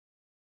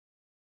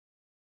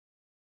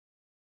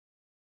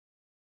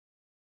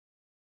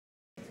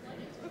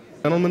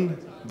Gentlemen,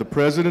 the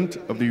President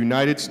of the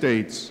United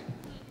States.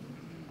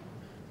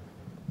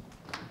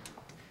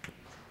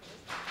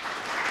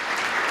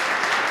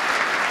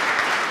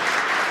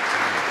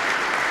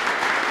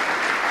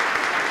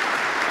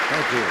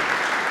 Thank you.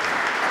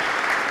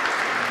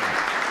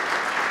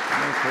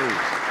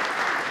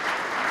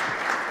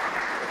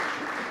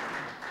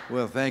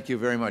 Well, thank you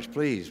very much.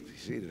 Please be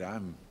seated.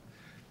 I'm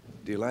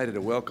delighted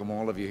to welcome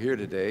all of you here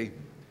today.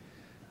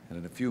 And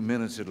in a few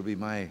minutes, it'll be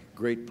my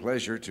great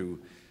pleasure to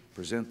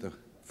present the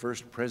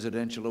first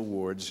presidential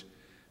awards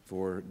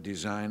for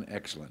design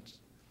excellence.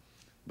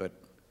 But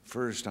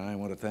first, I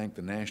want to thank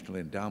the National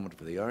Endowment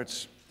for the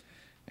Arts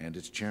and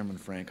its chairman,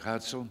 Frank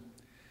Hotzel,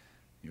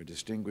 your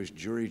distinguished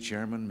jury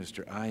chairman,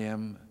 Mr.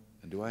 I.M.,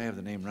 and do I have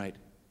the name right?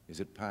 Is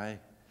it Pai?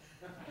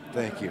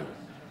 Thank you.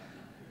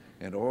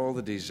 And all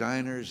the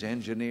designers,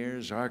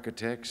 engineers,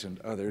 architects, and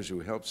others who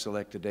helped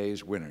select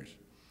today's winners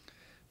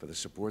for the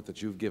support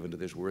that you've given to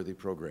this worthy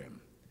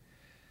program.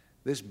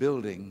 This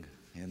building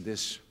and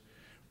this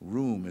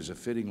room is a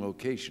fitting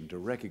location to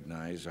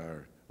recognize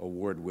our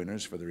award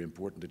winners for their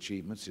important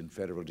achievements in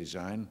federal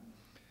design.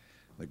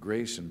 The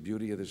grace and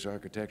beauty of this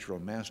architectural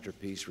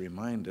masterpiece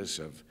remind us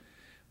of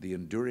the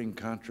enduring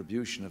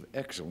contribution of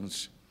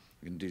excellence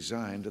in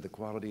design to the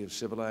quality of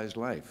civilized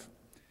life.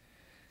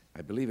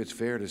 I believe it's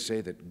fair to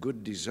say that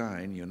good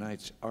design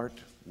unites art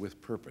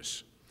with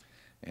purpose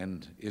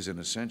and is an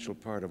essential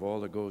part of all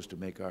that goes to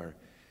make our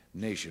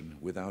nation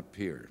without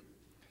peer.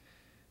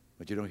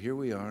 But you know, here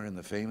we are in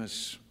the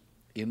famous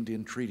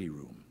Indian Treaty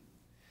Room,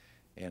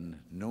 and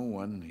no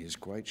one is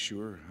quite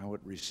sure how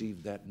it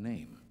received that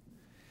name.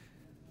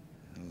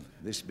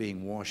 This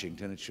being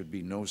Washington, it should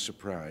be no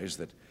surprise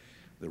that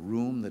the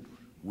room that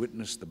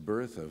witnessed the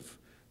birth of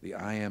the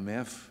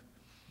IMF,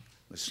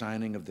 the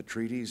signing of the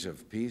treaties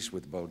of peace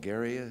with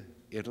Bulgaria,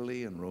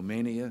 Italy, and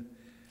Romania,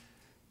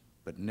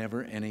 but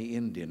never any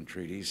Indian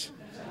treaties,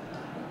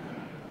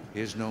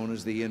 is known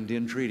as the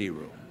Indian Treaty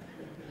Room.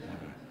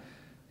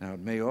 Now, it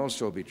may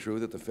also be true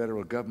that the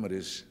federal government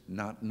is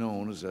not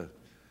known as a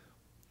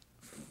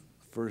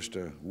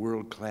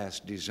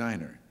world-class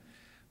designer,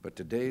 but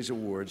today's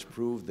awards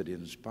prove that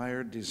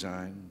inspired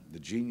design, the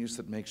genius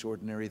that makes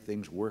ordinary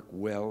things work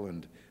well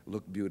and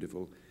look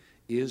beautiful,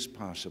 is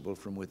possible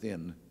from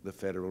within the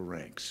federal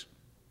ranks.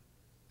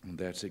 And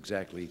that's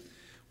exactly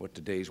what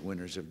today's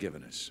winners have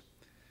given us.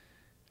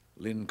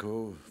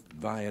 Lincoln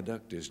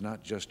Viaduct is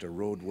not just a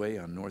roadway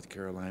on North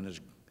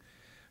Carolina's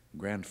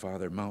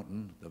grandfather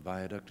mountain. The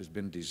viaduct has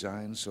been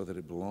designed so that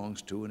it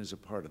belongs to and is a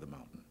part of the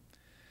mountain.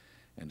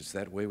 And it's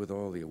that way with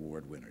all the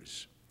award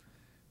winners.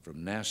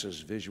 From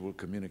NASA's Visual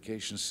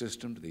Communication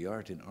System to the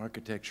Art in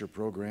Architecture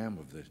program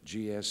of the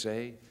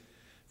GSA,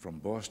 from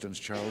Boston's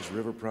Charles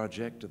River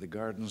Project to the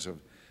gardens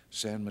of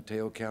San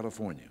Mateo,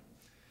 California,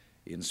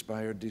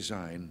 inspired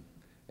design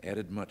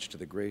added much to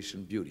the grace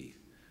and beauty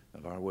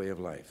of our way of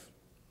life.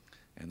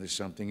 And there's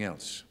something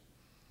else.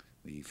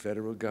 The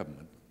federal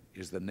government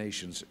is the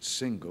nation's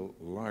single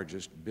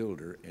largest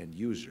builder and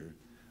user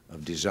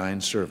of design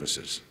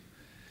services.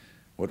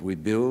 What we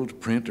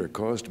build, print, or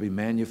cause to be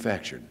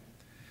manufactured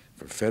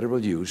for federal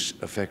use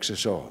affects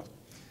us all.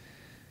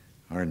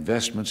 Our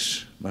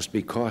investments must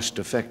be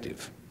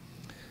cost-effective.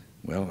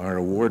 Well, our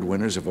award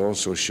winners have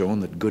also shown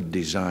that good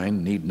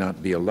design need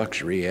not be a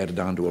luxury added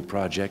onto a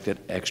project at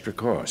extra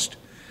cost.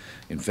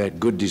 In fact,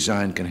 good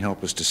design can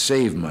help us to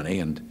save money,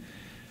 and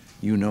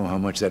you know how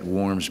much that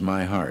warms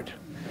my heart.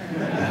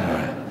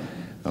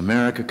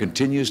 America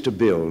continues to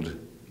build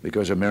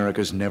because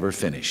America's never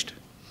finished.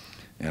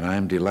 And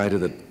I'm delighted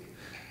that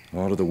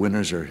all of the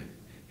winners are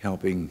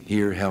helping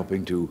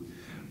to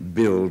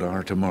build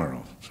our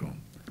tomorrow. So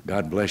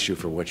God bless you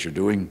for what you're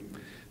doing.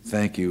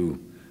 Thank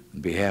you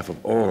on behalf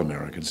of all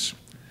Americans,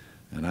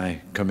 and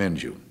I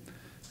commend you.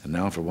 And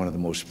now for one of the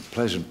most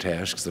pleasant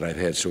tasks that I've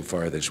had so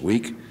far this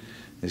week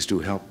is to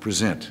help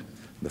present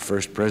the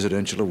first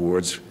presidential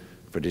awards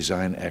for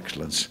design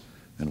excellence,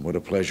 and what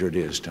a pleasure it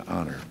is to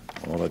honor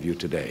all of you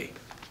today.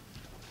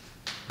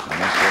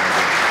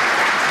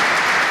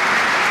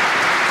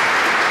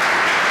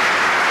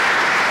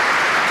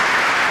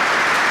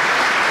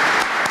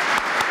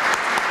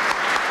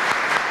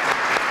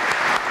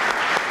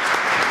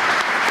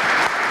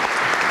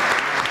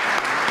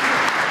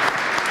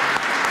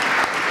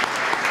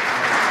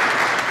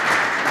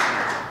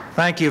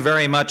 Thank you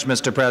very much,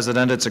 Mr.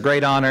 President. It's a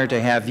great honor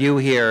to have you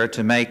here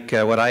to make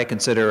what I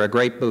consider a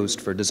great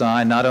boost for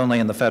design, not only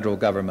in the federal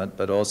government,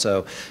 but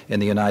also in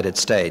the United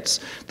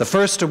States. The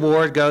first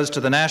award goes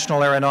to the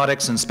National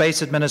Aeronautics and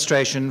Space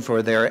Administration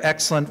for their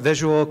excellent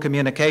visual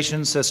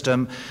communication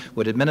system.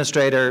 Would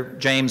Administrator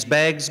James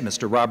Beggs,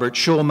 Mr. Robert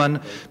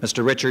Schulman,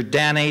 Mr. Richard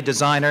Danny,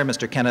 designer,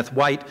 Mr. Kenneth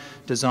White,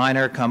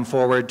 designer, come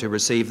forward to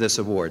receive this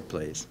award,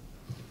 please?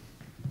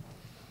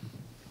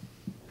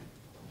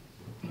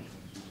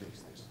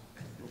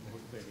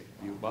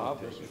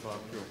 Bob?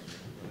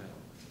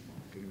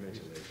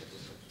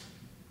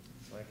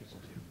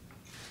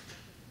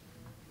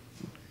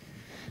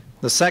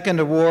 The second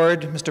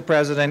award, Mr.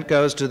 President,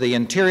 goes to the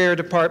Interior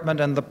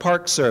Department and the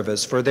Park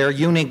Service for their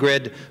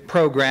Unigrid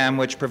program,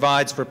 which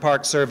provides for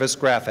Park Service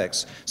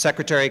graphics.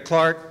 Secretary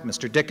Clark,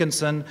 Mr.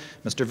 Dickinson,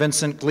 Mr.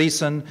 Vincent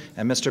Gleason,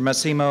 and Mr.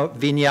 Massimo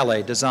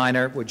Vignelli,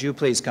 designer, would you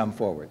please come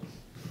forward?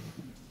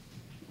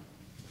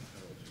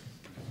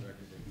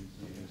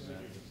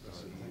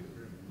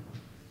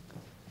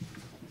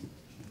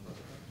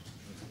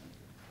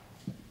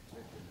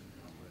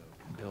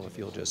 Bill, if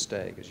you'll just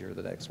stay, because you're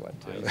the next one,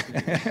 too.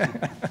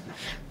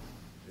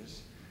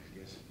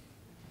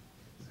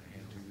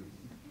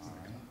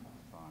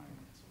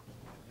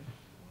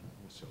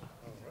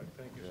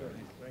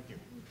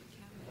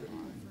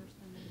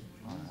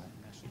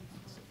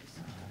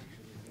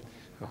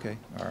 Okay,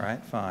 all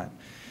right, fine.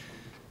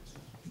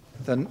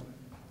 The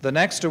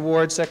next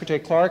award, Secretary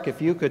Clark,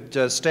 if you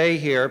could stay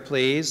here,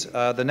 please.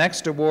 The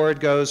next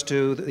award goes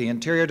to the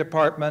Interior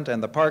Department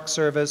and the Park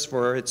Service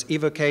for its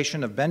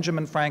evocation of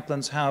Benjamin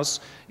Franklin's house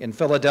in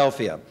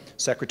Philadelphia.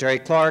 Secretary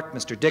Clark,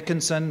 Mr.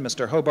 Dickinson,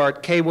 Mr.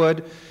 Hobart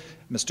Kaywood,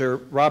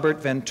 Mr. Robert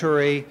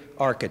Venturi,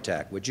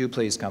 architect. Would you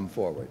please come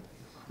forward?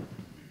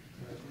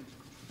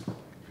 Good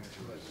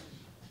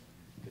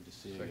to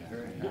see you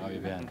again. How have you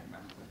been?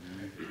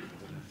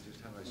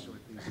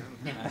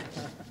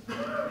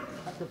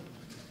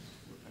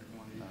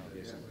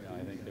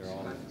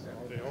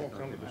 They all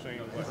come to the same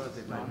place.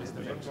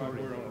 Looks like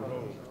we're on the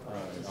road.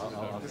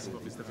 I'll see you.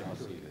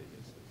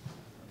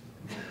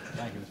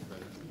 Thank you, Mr.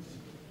 President.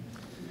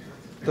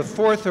 The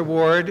fourth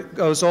award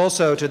goes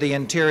also to the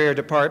Interior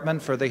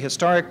Department for the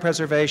Historic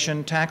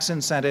Preservation Tax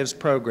Incentives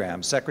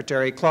Program.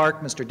 Secretary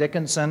Clark, Mr.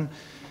 Dickinson,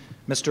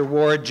 Mr.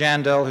 Ward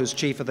Jandel, who's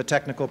Chief of the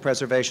Technical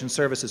Preservation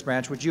Services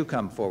Branch, would you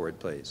come forward,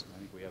 please? I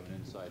think we have an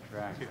inside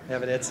track. We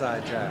have an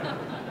inside track.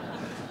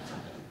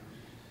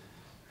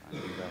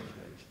 Congratulations.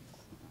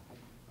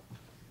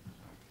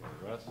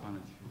 Russ,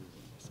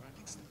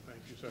 Thank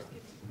you, sir.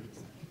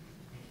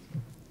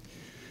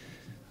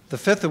 The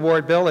fifth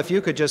award, Bill, if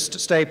you could just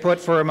stay put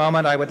for a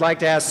moment, I would like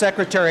to ask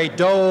Secretary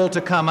Dole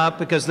to come up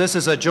because this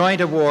is a joint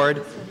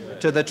award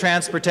to the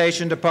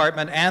Transportation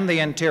Department and the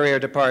Interior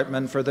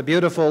Department for the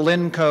beautiful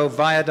Lynn Cove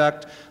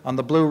Viaduct on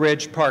the Blue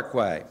Ridge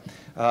Parkway.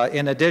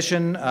 In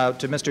addition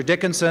to Mr.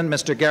 Dickinson,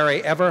 Mr.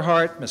 Gary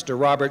Everhart, Mr.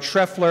 Robert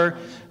Schreffler,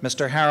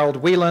 Mr. Harold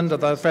Wieland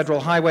of the Federal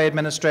Highway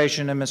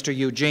Administration, and Mr.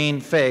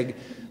 Eugene Figg,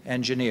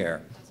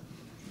 engineer.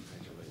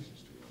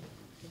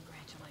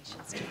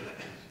 Congratulations to you.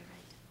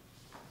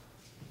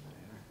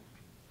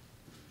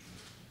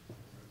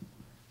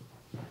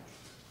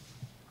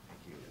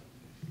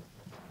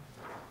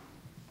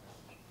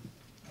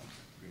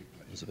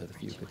 Elizabeth,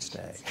 if you could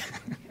stay.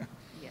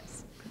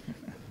 Yes.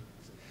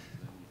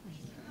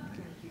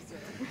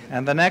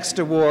 And the next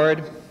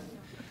award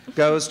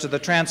goes to the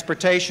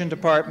Transportation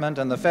Department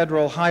and the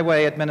Federal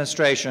Highway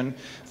Administration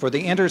for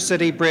the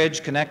intercity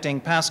bridge connecting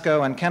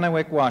Pasco and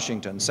Kennewick,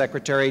 Washington.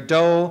 Secretary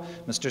Dole,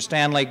 Mr.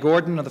 Stanley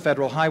Gordon of the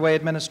Federal Highway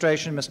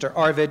Administration, Mr.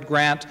 Arvid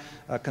Grant,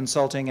 a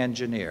consulting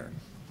engineer.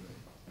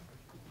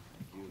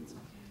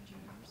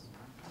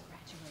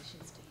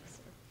 Congratulations to you,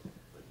 sir.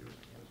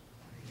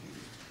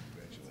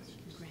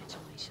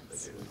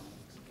 Congratulations.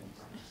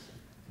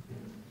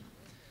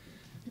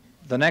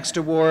 The next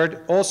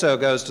award also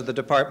goes to the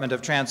Department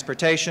of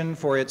Transportation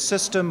for its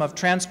system of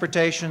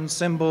transportation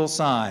symbol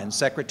signs.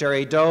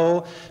 Secretary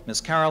Dole,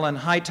 Ms. Carolyn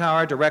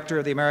Hightower, Director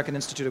of the American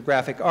Institute of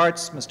Graphic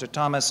Arts, Mr.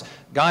 Thomas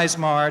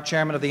Geismar,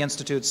 Chairman of the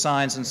Institute's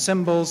Signs and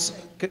Symbols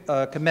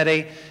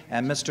Committee,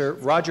 and Mr.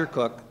 Roger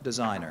Cook,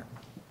 designer.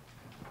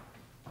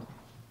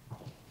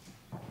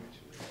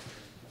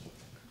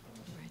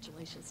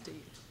 Congratulations to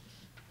you.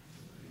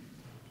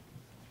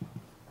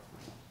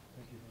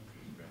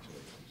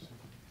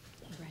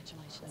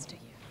 Congratulations to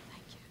you.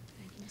 Thank you.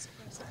 Thank you, Mr.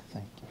 President.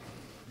 Thank you.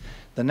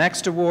 The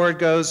next award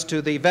goes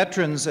to the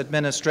Veterans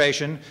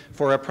Administration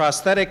for a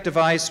prosthetic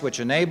device which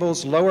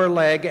enables lower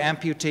leg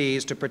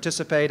amputees to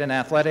participate in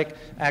athletic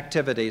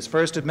activities.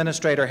 First,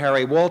 Administrator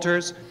Harry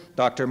Walters,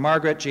 Dr.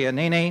 Margaret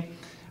Giannini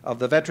of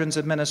the Veterans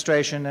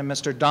Administration, and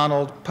Mr.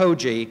 Donald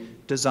Poggi,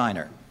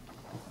 designer.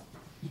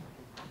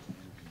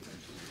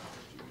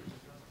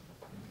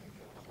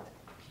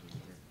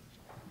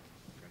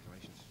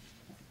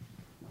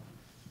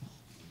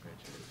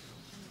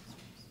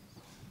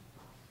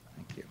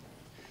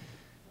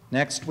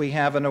 Next, we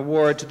have an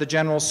award to the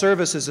General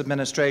Services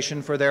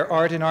Administration for their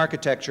Art and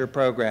Architecture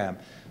program.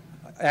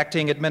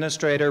 Acting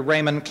Administrator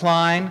Raymond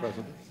Klein,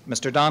 Present.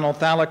 Mr. Donald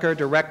Thalacker,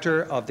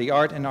 Director of the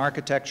Art and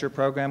Architecture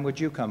program. Would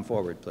you come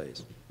forward,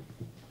 please?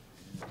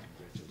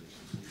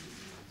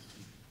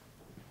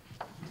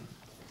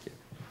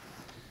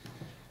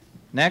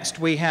 Next,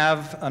 we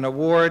have an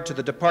award to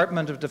the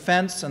Department of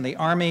Defense and the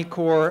Army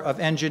Corps of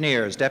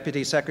Engineers.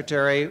 Deputy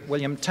Secretary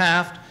William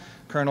Taft,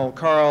 Colonel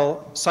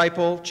Carl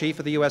Seipel, Chief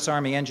of the U.S.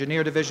 Army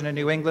Engineer Division in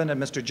New England,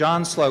 and Mr.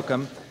 John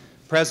Slocum,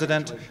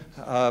 President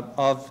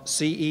of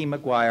C.E.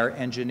 McGuire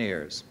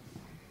Engineers.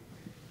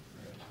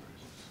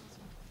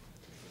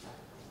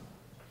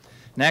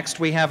 Next,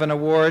 we have an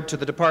award to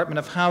the Department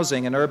of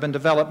Housing and Urban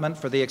Development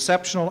for the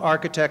exceptional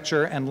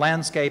architecture and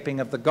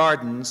landscaping of the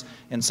gardens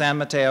in San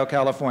Mateo,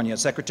 California.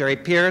 Secretary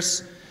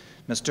Pierce,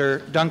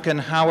 Mr. Duncan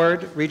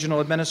Howard,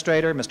 Regional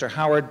Administrator, Mr.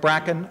 Howard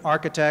Bracken,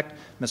 Architect,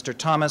 Mr.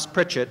 Thomas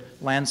Pritchett,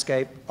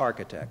 Landscape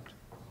Architect.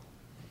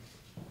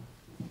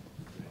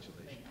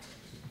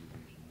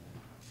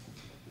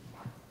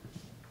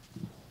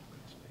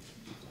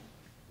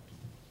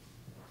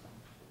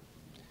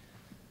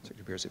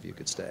 Secretary Pierce, if you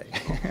could stay.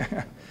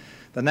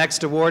 The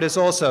next award is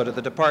also to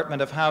the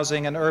Department of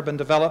Housing and Urban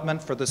Development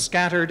for the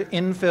Scattered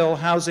Infill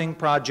Housing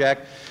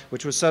Project,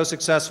 which was so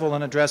successful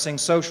in addressing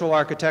social,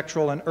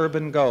 architectural, and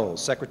urban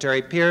goals.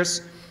 Secretary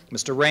Pierce,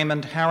 Mr.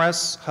 Raymond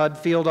Harris, HUD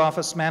Field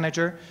Office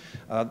Manager,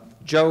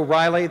 Joe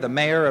Riley, the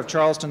Mayor of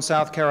Charleston,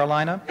 South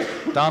Carolina,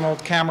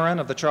 Donald Cameron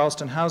of the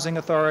Charleston Housing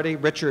Authority,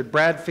 Richard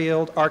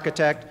Bradfield,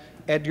 Architect,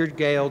 Edward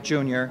Gale,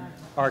 Jr.,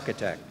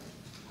 Architect.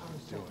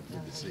 Good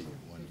to see you.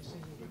 Wonderful.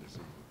 Good to see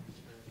you.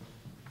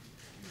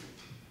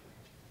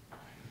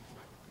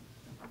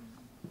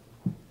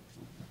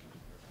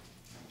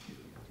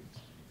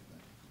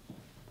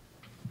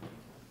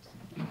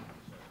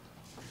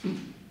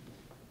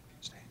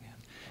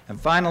 And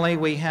finally,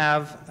 we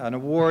have an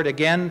award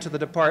again to the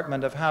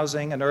Department of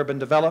Housing and Urban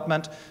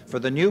Development for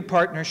the new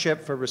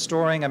Partnership for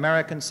Restoring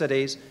American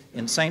Cities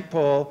in St.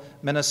 Paul,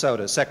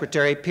 Minnesota.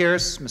 Secretary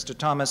Pierce, Mr.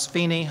 Thomas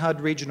Feeney, HUD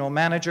Regional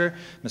Manager,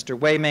 Mr.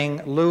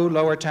 Wei-Ming Liu,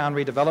 Lower Town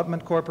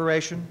Redevelopment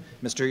Corporation,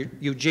 Mr.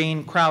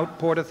 Eugene Kraut,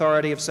 Port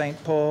Authority of St.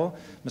 Paul,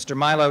 Mr.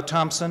 Milo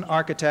Thompson,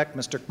 Architect,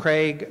 Mr.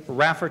 Craig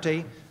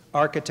Rafferty,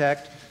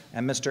 Architect,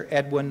 and Mr.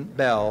 Edwin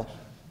Bell,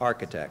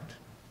 Architect.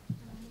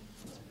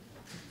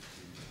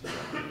 I'm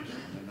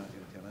not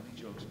going to tell any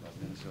jokes about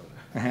Minnesota.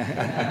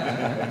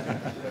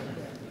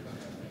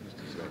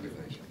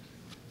 Congratulations.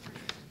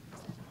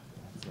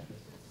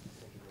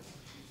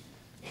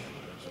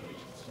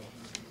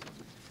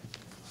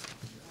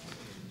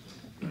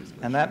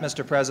 And that,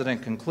 Mr.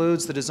 President,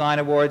 concludes the design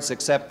awards,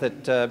 except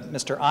that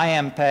Mr.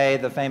 I.M. Pei,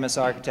 the famous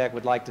architect,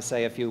 would like to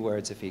say a few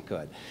words if he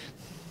could.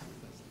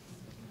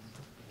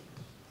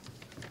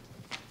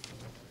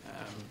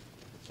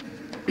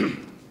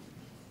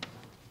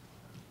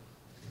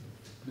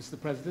 Mr.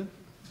 President,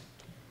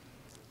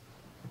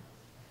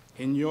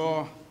 in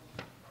your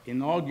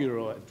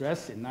inaugural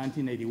address in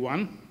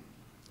 1981,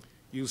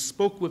 you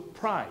spoke with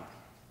pride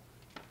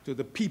to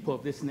the people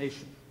of this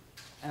nation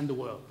and the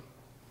world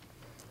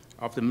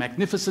of the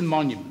magnificent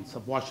monuments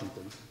of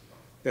Washington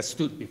that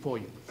stood before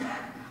you.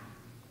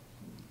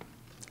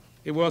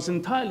 It was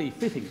entirely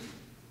fitting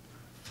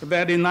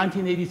that in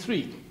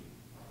 1983,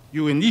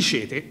 you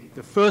initiated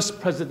the first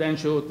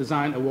Presidential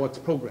Design Awards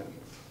program,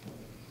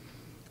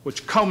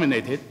 which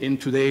culminated in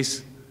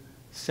today's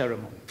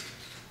ceremony.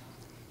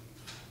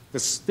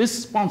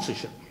 This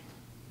sponsorship,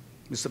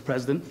 Mr.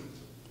 President,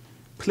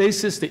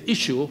 places the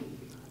issue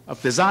of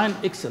design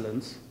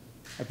excellence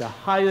at the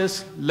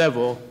highest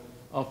level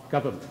of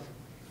government.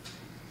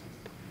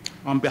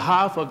 On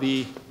behalf of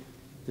the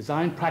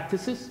design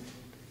practices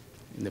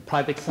in the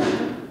private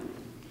sector,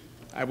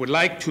 I would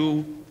like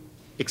to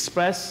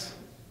express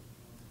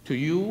to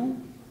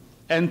you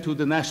and to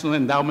the National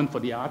Endowment for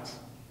the Arts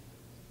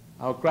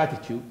our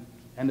gratitude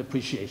and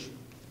appreciation.